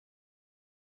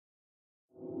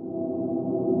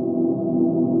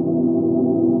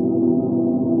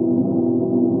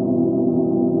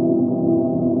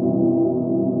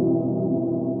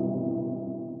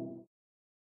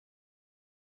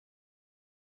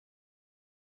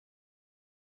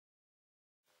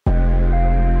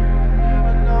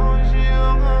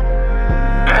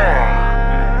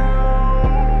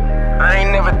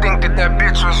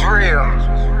bitch was real.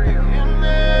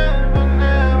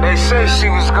 They say she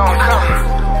was gonna come.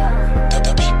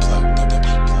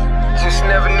 Just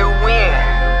never knew when.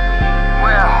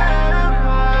 Well,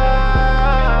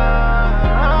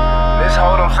 this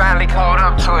hoe done finally caught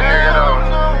up to a nigga though.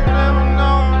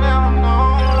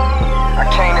 I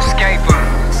can't escape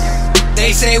him.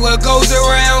 They say what goes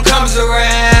around comes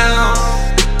around.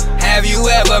 Have you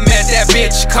ever met that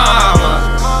bitch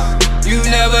Karma? You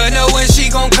never know when she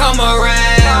gon' come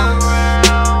around.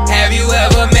 Have you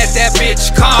ever met that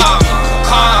bitch Karma?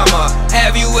 Karma.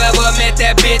 Have you ever met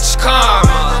that bitch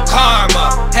Karma?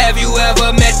 Karma. Have you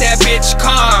ever met that bitch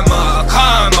Karma?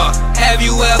 Karma. Have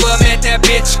you ever met that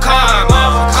bitch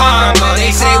Karma? Karma.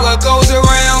 They say what goes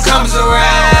around comes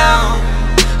around.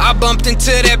 I bumped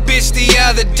into that bitch the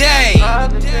other day.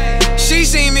 She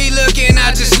seen me looking,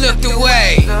 I just looked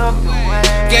away.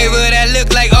 Gave her that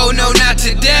look like, oh no, not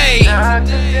today.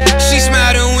 She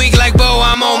smiled and winked like, Bo,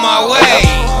 I'm on my way.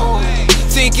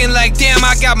 Thinking like, damn,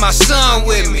 I got my son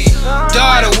with me,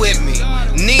 daughter with me,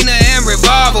 Nina and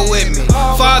Revolver with me.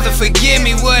 Father, forgive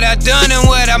me what I done and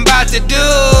what I'm about to do.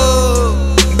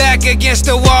 Back against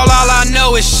the wall, all I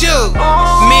know is shoot.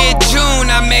 Mid-June,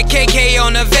 I met KK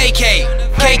on a vacay.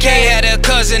 KK had a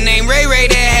cousin named Ray Ray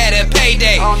that had a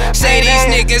payday. Say these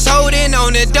niggas holding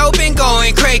on the dope and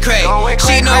going cray-cray.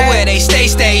 She know where they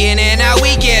stay, in and out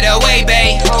we get away,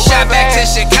 bae. Shot back to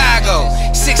Chicago,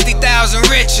 60,000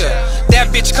 richer. That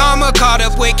bitch Karma caught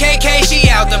up with KK, she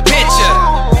out the picture.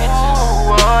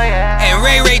 And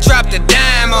Ray Ray dropped a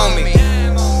dime on me,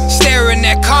 staring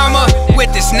at Karma with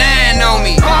this 9 on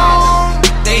me.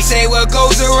 They say what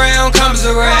goes around comes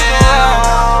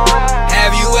around.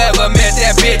 Have you ever met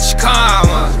that bitch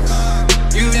Karma?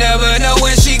 You never know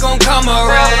when she gon' come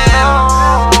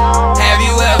around. Have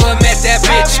you ever met that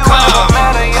bitch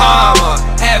Karma? Karma.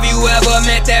 Have you ever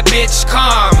met that bitch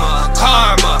Karma?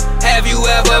 Karma. Have you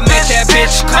ever met that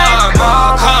bitch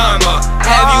Karma? Karma.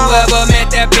 Have you ever met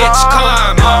that bitch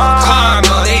Karma?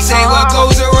 Karma. They say what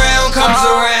goes around comes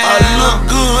around. I look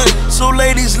good, so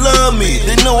ladies love me.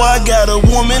 They know I got a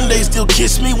woman, they still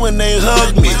kiss me when they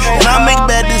hug me. And I make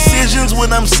bad decisions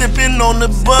when I'm sipping on the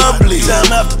bubbly.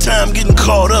 Time after time getting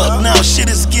caught up, now shit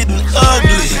is getting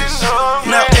ugly.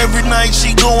 Now every night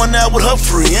she going out with her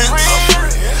friends.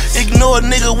 Ignore a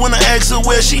nigga when I ask her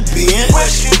where she been.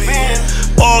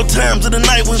 All times of the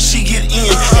night when she get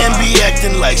in, and be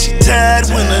acting like she tired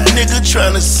when a nigga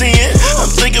tryna sin. I'm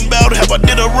thinking about have I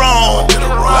did her wrong.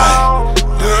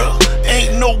 Girl,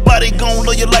 ain't nobody gon'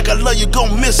 love you like I love you.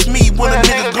 Gon' miss me when a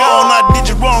nigga gone. I did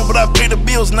you wrong, but I pay the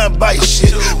bills, not buy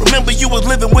shit. Remember you was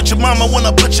living with your mama when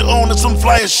I put you on to some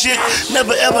flyer shit.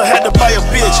 Never ever had to buy a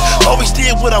bitch, always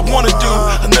did what I wanna do.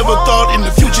 I never thought in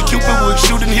the future Cupid would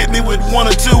shoot and hit me with 1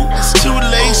 or 2. It's too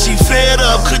late, she fed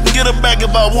up, couldn't get her back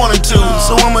if I wanted to.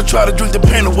 So I'ma try to drink the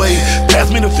pain away. Pass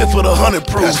me the 5th for the 100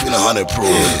 proof. Pass me the 100 proof.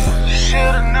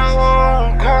 Should've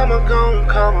known karma gon'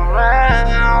 come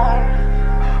around.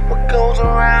 What goes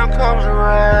around comes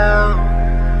around.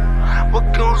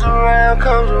 What goes around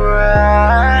comes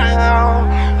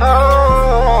around.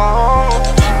 Oh.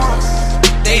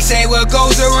 They say what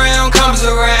goes around comes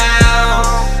around.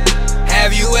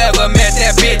 Have you ever met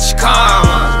that bitch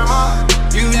Karma?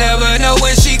 You never know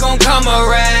when she gon' come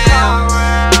around.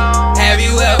 Have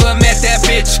you ever met that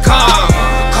bitch Karma?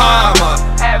 Karma.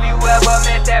 Have you ever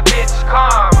met that bitch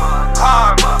Karma?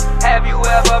 Karma. Have you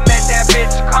ever met that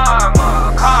bitch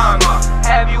Karma? Karma.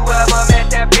 Have you ever met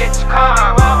that bitch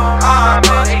Karma?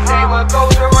 Karma. They say what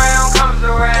goes around comes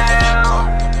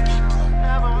around.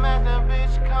 Ever met that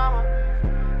bitch Karma?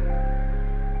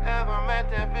 Ever met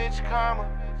that bitch Karma?